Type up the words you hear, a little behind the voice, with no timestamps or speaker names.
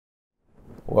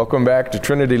Welcome back to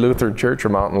Trinity Lutheran Church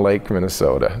of Mountain Lake,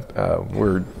 Minnesota.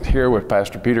 We're here with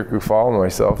Pastor Peter Kufal and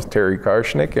myself, Terry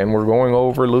Karshnick, and we're going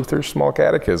over Luther's Small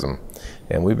Catechism.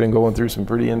 And we've been going through some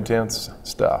pretty intense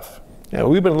stuff. Yeah,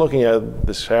 we've been looking at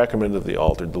the sacrament of the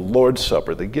altar, the Lord's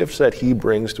Supper, the gifts that he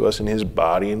brings to us in his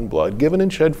body and blood, given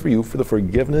and shed for you for the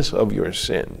forgiveness of your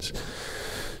sins.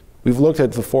 We've looked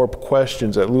at the 4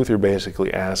 questions that Luther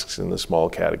basically asks in the Small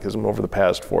Catechism over the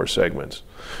past 4 segments.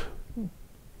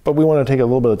 But we want to take a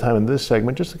little bit of time in this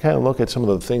segment just to kind of look at some of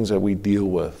the things that we deal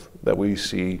with, that we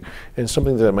see, and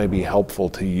something that might be helpful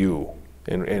to you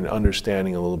in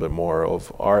understanding a little bit more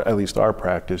of at least our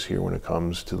practice here when it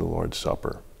comes to the Lord's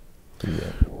Supper.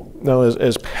 Yeah. Now,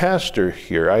 as pastor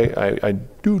here, I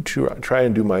do try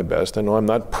and do my best. I know I'm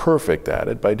not perfect at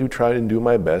it, but I do try and do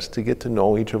my best to get to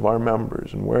know each of our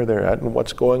members and where they're at and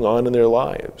what's going on in their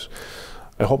lives.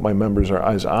 I hope my members are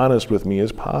as honest with me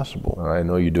as possible. I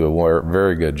know you do a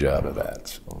very good job of that.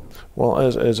 So. Well,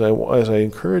 as I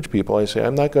encourage people, I say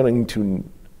I'm not going to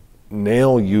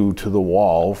nail you to the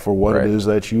wall for what it is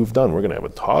that you've done. We're going to have a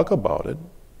talk about it,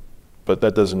 but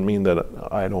that doesn't mean that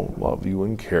I don't love you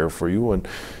and care for you, and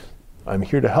I'm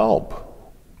here to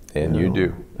help. And you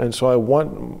do. And so I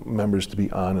want members to be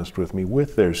honest with me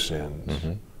with their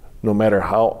sins, no matter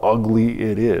how ugly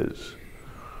it is.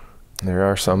 There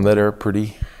are some that are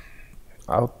pretty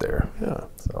out there. Yeah.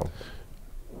 So.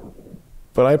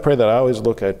 But I pray that I always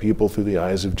look at people through the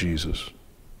eyes of Jesus,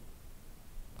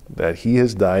 that he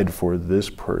has died for this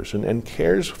person and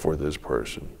cares for this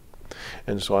person.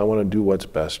 And so I want to do what's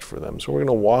best for them. So we're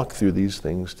going to walk through these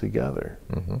things together.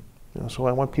 So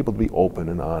I want people to be open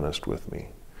and honest with me.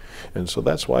 And so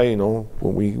that's why,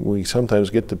 when we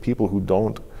sometimes get to people who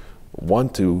don't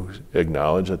want to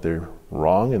acknowledge that they're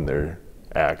wrong in their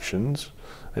actions,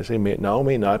 I say now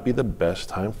may not be the best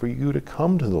time for you to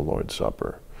come to the Lord's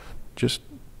Supper. Just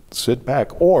sit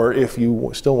back. Or if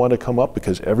you still want to come up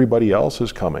because everybody else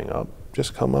is coming up,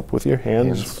 just come up with your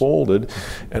hands folded,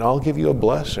 and I'll give you a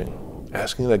blessing,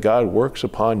 asking that God works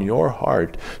upon your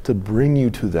heart to bring you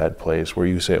to that place where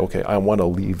you say, okay, I want to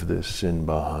leave this sin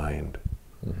behind.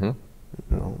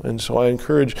 And so I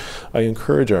encourage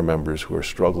our members who are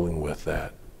struggling with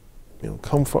that,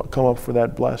 come up for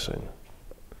that blessing.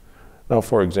 Now,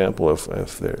 for example, if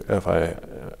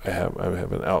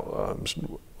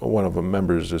one of the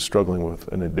members is struggling with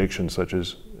an addiction such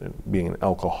as being an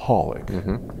alcoholic,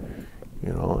 and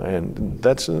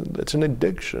that's an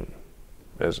addiction,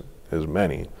 as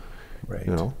many,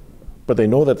 but they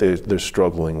know that they're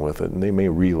struggling with it, and they may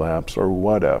relapse or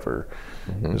whatever.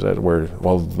 Is that where?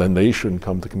 Well, then they shouldn't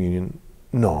come to communion.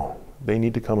 No, they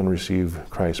need to come and receive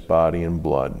Christ's body and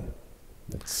blood.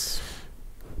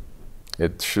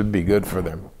 It should be good for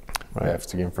them.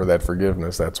 Asking for that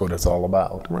forgiveness, that's what it's all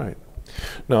about. Right.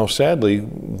 Now, sadly,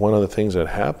 one of the things that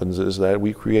happens is that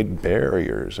we create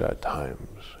barriers at times.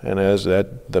 And as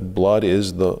the blood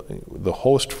is the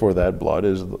host for that blood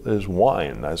is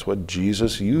wine. That's what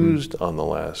Jesus used on the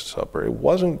Last Supper. It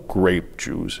wasn't grape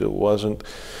juice. It wasn't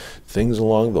things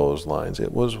along those lines.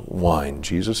 It was wine.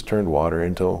 Jesus turned water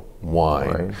into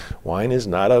wine. Wine is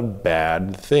not a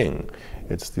bad thing.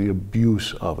 It's the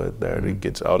abuse of it that it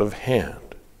gets out of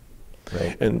hand.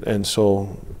 And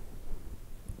so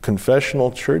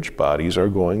confessional church bodies are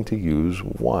going to use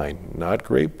wine, not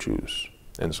grape juice.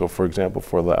 And so, for example,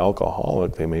 for the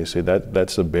alcoholic, they may say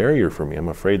that's a barrier for me. I'm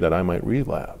afraid that I might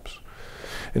relapse.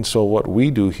 And so what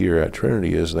we do here at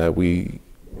Trinity is that we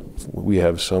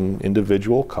have some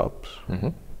individual cups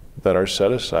that are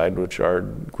set aside, which are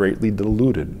greatly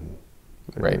diluted.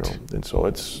 And so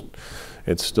it's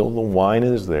still, the wine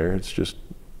is there, it's just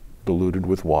diluted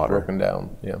with water. Broken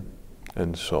down, yeah.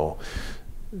 And so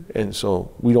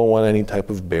we don't want any type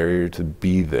of barrier to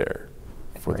be there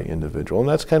for the individual. And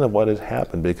that's kind of what has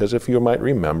happened, because if you might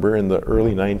remember in the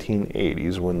early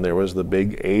 1980s when there was the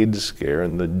big AIDS scare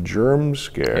and the germ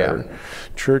scare,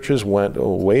 churches went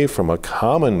away from a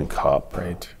common cup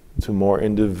to more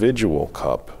individual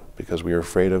cup because we were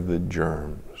afraid of the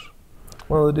germs.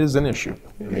 Well, it is an issue.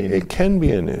 It can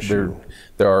be an issue.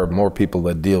 There are more people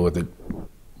that deal with it a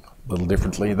little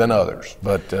differently than others,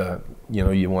 but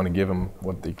you want to give them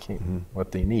what they can,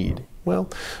 what they need. Well,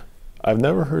 I've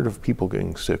never heard of people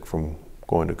getting sick from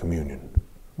going to communion.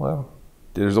 Well,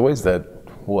 there's always that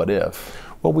what if.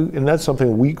 Well, and that's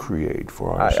something we create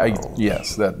for ourselves.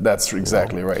 Yes, that's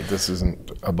exactly right. This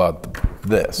isn't about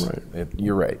this.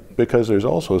 You're right. Because there's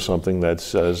also something that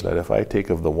says that if I take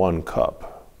of the one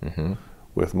cup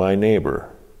with my neighbor,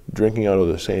 drinking out of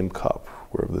the same cup,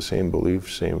 we're of the same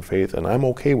belief, same faith, and I'm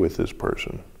okay with this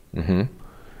person.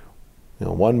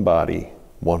 One body,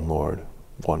 one Lord,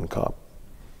 one cup.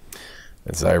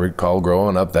 As I recall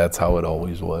growing up, that's how it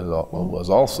always was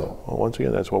also. Well, once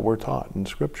again, that's what we're taught in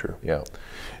Scripture. Yeah.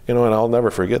 You know, and I'll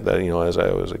never forget that, you know, as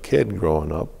I was a kid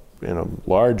growing up in a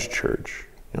large church,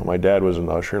 you know, my dad was an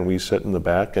usher and we sit in the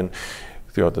back, and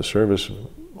throughout the service,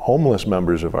 homeless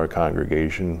members of our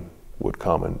congregation would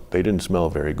come, and they didn't smell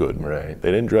very good. Right.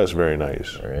 They didn't dress very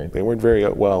nice. Right. They weren't very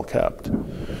well kept.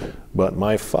 But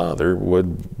my father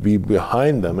would be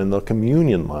behind them in the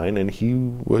communion line, and he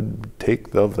would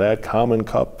take of that common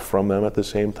cup from them at the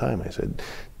same time. I said,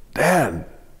 Dad,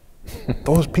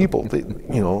 those people, they,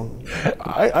 you know,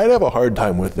 I'd have a hard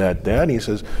time with that, Dad. And he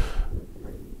says,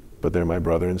 but they're my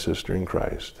brother and sister in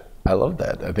Christ. I love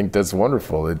that. I think that's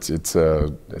wonderful. It's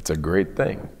a great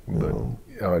thing.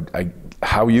 But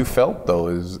how you felt though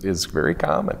is very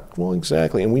common. Well,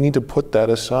 exactly, and we need to put that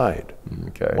aside.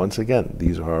 Okay. Once again,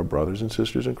 these are our brothers and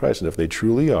sisters in Christ, and if they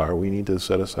truly are, we need to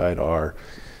set aside our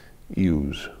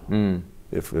yous,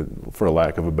 for a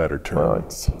lack of a better term.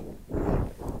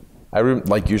 Well,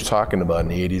 like you were talking about in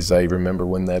the 80s, I remember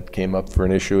when that came up for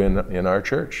an issue in our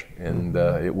church, and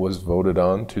it was voted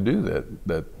on to do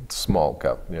that small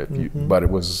cup. But it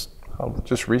was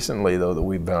just recently, though, that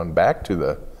we've gone back to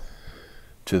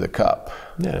the cup.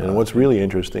 Yeah, and what's really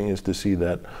interesting is to see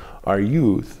that our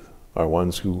youth are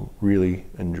ones who really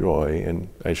enjoy, and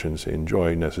I shouldn't say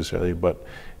enjoy necessarily, but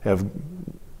have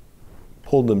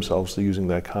pulled themselves to using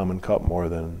that common cup more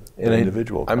than an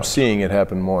individual cup. I'm seeing it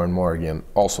happen more and more again,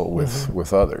 also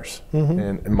with others.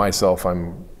 And myself,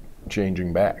 I'm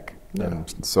changing back. Yeah.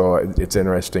 And so it's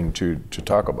interesting to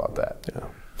talk about that. Yeah.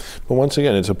 But once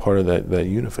again, it's a part of that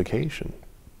unification.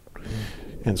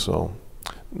 And so,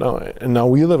 now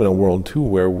we live in a world too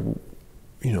where,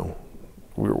 you know,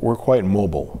 we're quite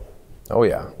mobile. Oh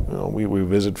yeah. You know, we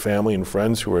visit family and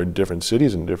friends who are in different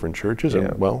cities and different churches,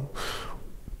 and well,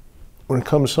 when it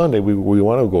comes Sunday, we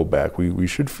want to go back. We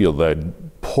should feel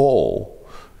that pull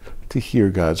to hear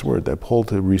God's word, that pull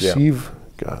to receive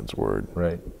God's word.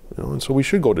 Right. You know, and so we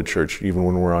should go to church even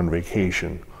when we're on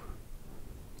vacation.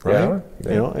 Right?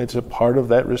 Yeah. You know, it's a part of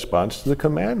that response to the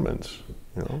commandments.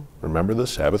 You know, remember the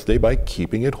Sabbath day by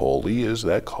keeping it holy is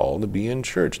that call to be in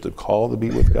church, the call to be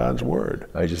with God's word.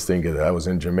 I just think that I was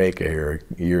in Jamaica here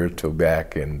a year or two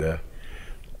back, and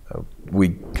we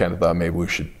kind of thought maybe we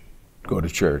should go to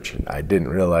church. And I didn't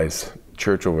realize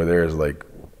church over there is like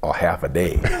a half a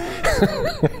day.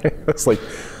 It's like,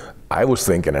 I was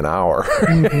thinking an hour.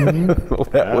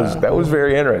 That was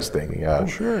very interesting.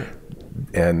 Sure.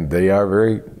 And they are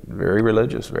very, very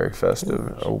religious, very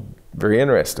festive, very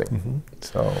interesting.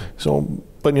 So,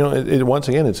 but you know, once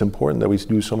again, it's important that we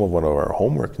do some of our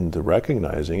homework into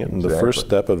recognizing it. And the first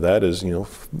step of that is, you know,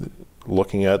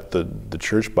 looking at the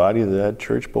church body that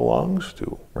church belongs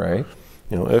to. Right.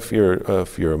 You know, if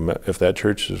that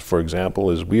church is, for example,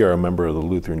 we are a member of the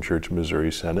Lutheran Church Missouri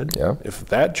Synod. Yeah. If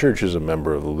that church is a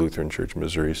member of the Lutheran Church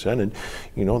Missouri Synod,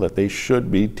 you know that they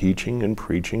should be teaching and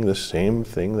preaching the same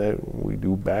thing that we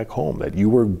do back home, that you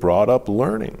were brought up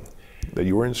learning, that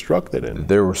you were instructed in.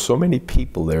 There were so many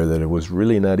people there that it was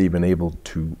really not even able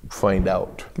to find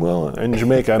out. Well, in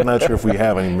Jamaica, I'm not sure if we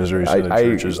have any Missouri Synod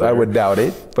churches there. I would doubt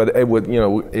it, but it would, you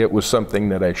know, it was something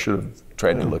that I should have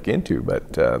tried to look into,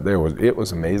 but it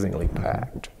was amazingly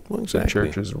packed. Well, exactly. The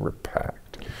churches were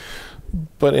packed.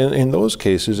 But in those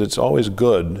cases, it's always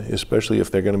good, especially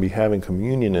if they're going to be having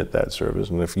communion at that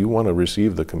service, and if you want to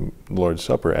receive the Lord's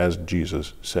Supper, as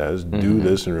Jesus says, do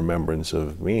this in remembrance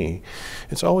of me,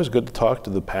 it's always good to talk to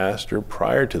the pastor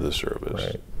prior to the service.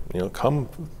 Right. You know, come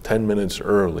 10 minutes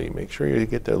early. Make sure you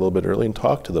get there a little bit early and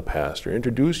talk to the pastor.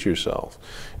 Introduce yourself.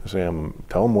 Say,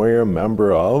 tell him where you're a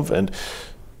member of, and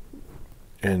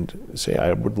say,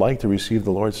 I would like to receive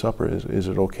the Lord's Supper. Is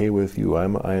it okay with you? I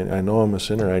know I'm a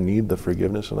sinner. I need the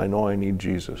forgiveness, and I know I need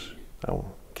Jesus.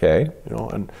 Okay. You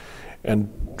know,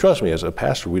 and trust me, as a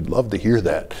pastor, we'd love to hear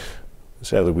that.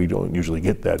 Sadly, we don't usually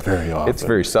get that very often. It's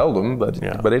very seldom, but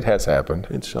it has happened.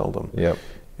 It's seldom. Yep.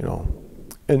 You know,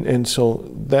 and so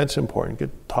that's important.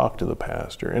 Talk to the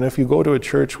pastor. And if you go to a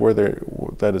church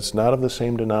that it's not of the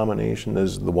same denomination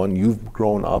as the one you've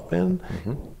grown up in,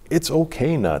 it's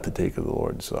okay not to take the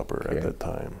Lord's Supper at that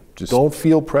time. Just don't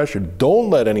feel pressured. Don't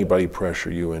let anybody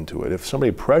pressure you into it. If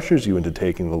somebody pressures you into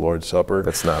taking the Lord's Supper,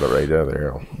 that's not right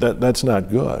either. That's not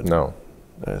good. No,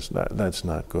 that's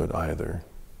not good either.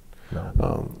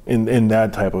 No. In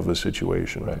that type of a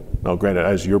situation. Right. Now, granted,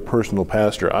 as your personal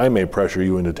pastor, I may pressure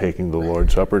you into taking the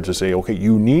Lord's Supper to say, okay,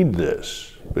 you need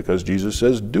this because Jesus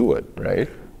says do it. Right.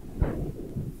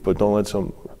 But don't let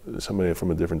somebody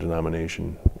from a different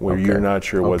denomination where you're not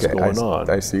sure what's going on.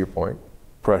 I see your point.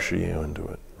 Pressure you into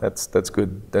it. That's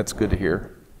good. That's good to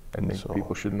hear. I think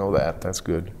people should know that. That's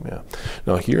good. Yeah.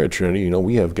 Now here at Trinity,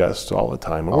 we have guests all the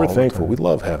time, and we're thankful. We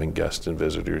love having guests and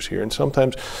visitors here, and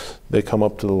sometimes they come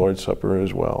up to the Lord's Supper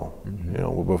as well,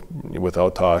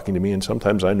 without talking to me, and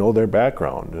sometimes I know their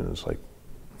background, and it's like,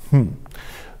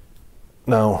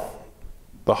 Now,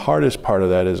 the hardest part of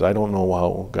that is I don't know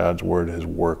how God's Word has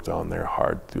worked on their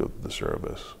heart through the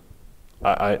service.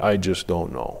 I just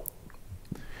don't know.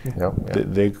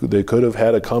 They could have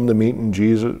had a come to meeting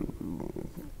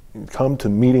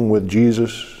with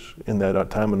Jesus in that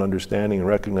time of understanding and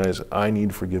recognize I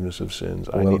need forgiveness of sins.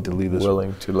 I need to leave this.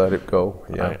 Willing to let it go.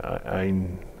 Yeah.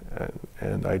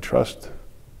 And I trust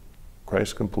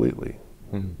Christ completely.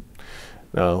 Mm-hmm.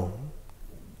 Now,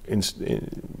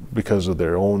 because of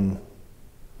their own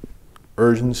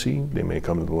urgency, they may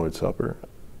come to the Lord's Supper.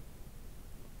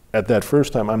 At that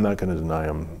first time, I'm not going to deny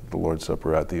them the Lord's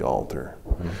Supper at the altar.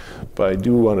 Mm-hmm. But I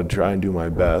do want to try and do my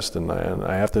best, and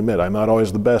I have to admit, I'm not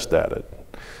always the best at it.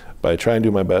 But I try and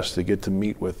do my best to get to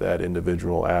meet with that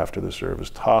individual after the service,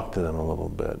 talk to them a little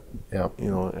bit,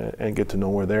 and get to know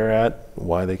where they're at,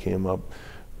 why they came up.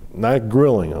 Not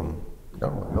grilling them,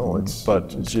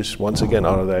 but just once again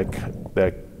out of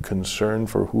that concern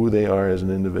for who they are as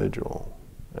an individual,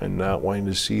 and not wanting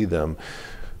to see them,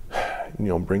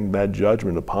 bring bad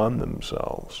judgment upon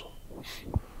themselves.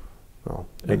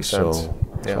 Makes sense.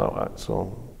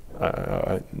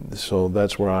 So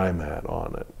that's where I'm at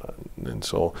on it. And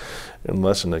so,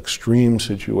 unless in extreme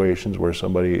situations where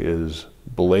somebody is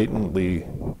blatantly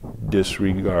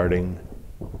disregarding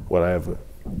what I have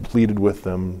pleaded with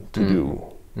them to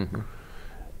do,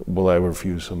 will I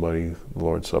refuse somebody the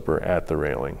Lord's Supper at the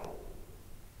railing?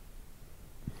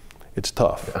 It's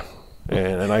tough.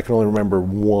 And I can only remember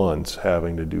once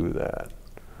having to do that.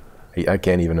 I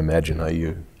can't even imagine how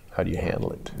do you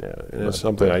handle it. Yeah, and it's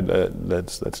something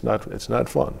it's not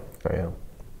fun.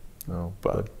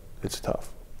 But it's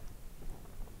tough.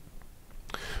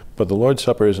 But the Lord's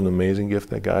Supper is an amazing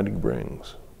gift that God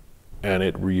brings, and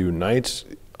it reunites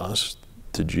us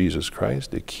to Jesus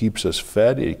Christ. It keeps us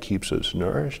fed, it keeps us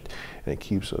nourished, and it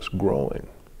keeps us growing.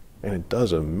 And it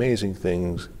does amazing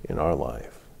things in our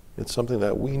life. It's something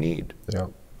that we need. Yeah.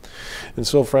 And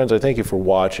so, friends, I thank you for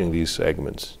watching these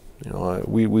segments.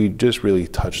 We just really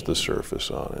touched the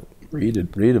surface on it.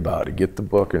 Read about it. Get the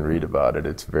book and read about it.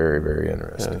 It's very, very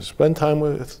interesting. Spend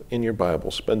time in your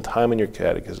Bible. Spend time in your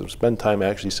catechism. Spend time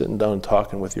actually sitting down and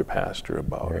talking with your pastor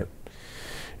about it.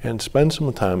 And spend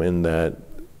some time in that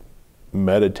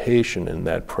meditation, in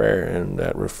that prayer, and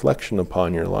that reflection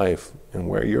upon your life and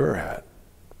where you're at.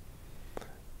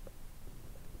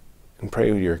 And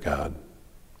pray to your God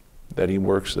that He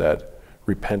works that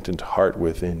repentant heart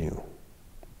within you.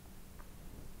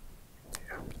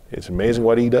 It's amazing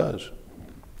what He does.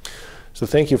 So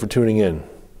thank you for tuning in.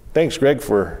 Thanks, Greg,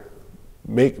 for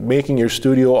making your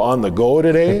studio on the go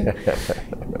today.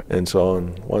 And so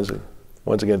on.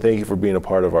 Once again, thank you for being a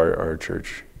part of our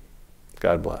church.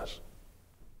 God bless.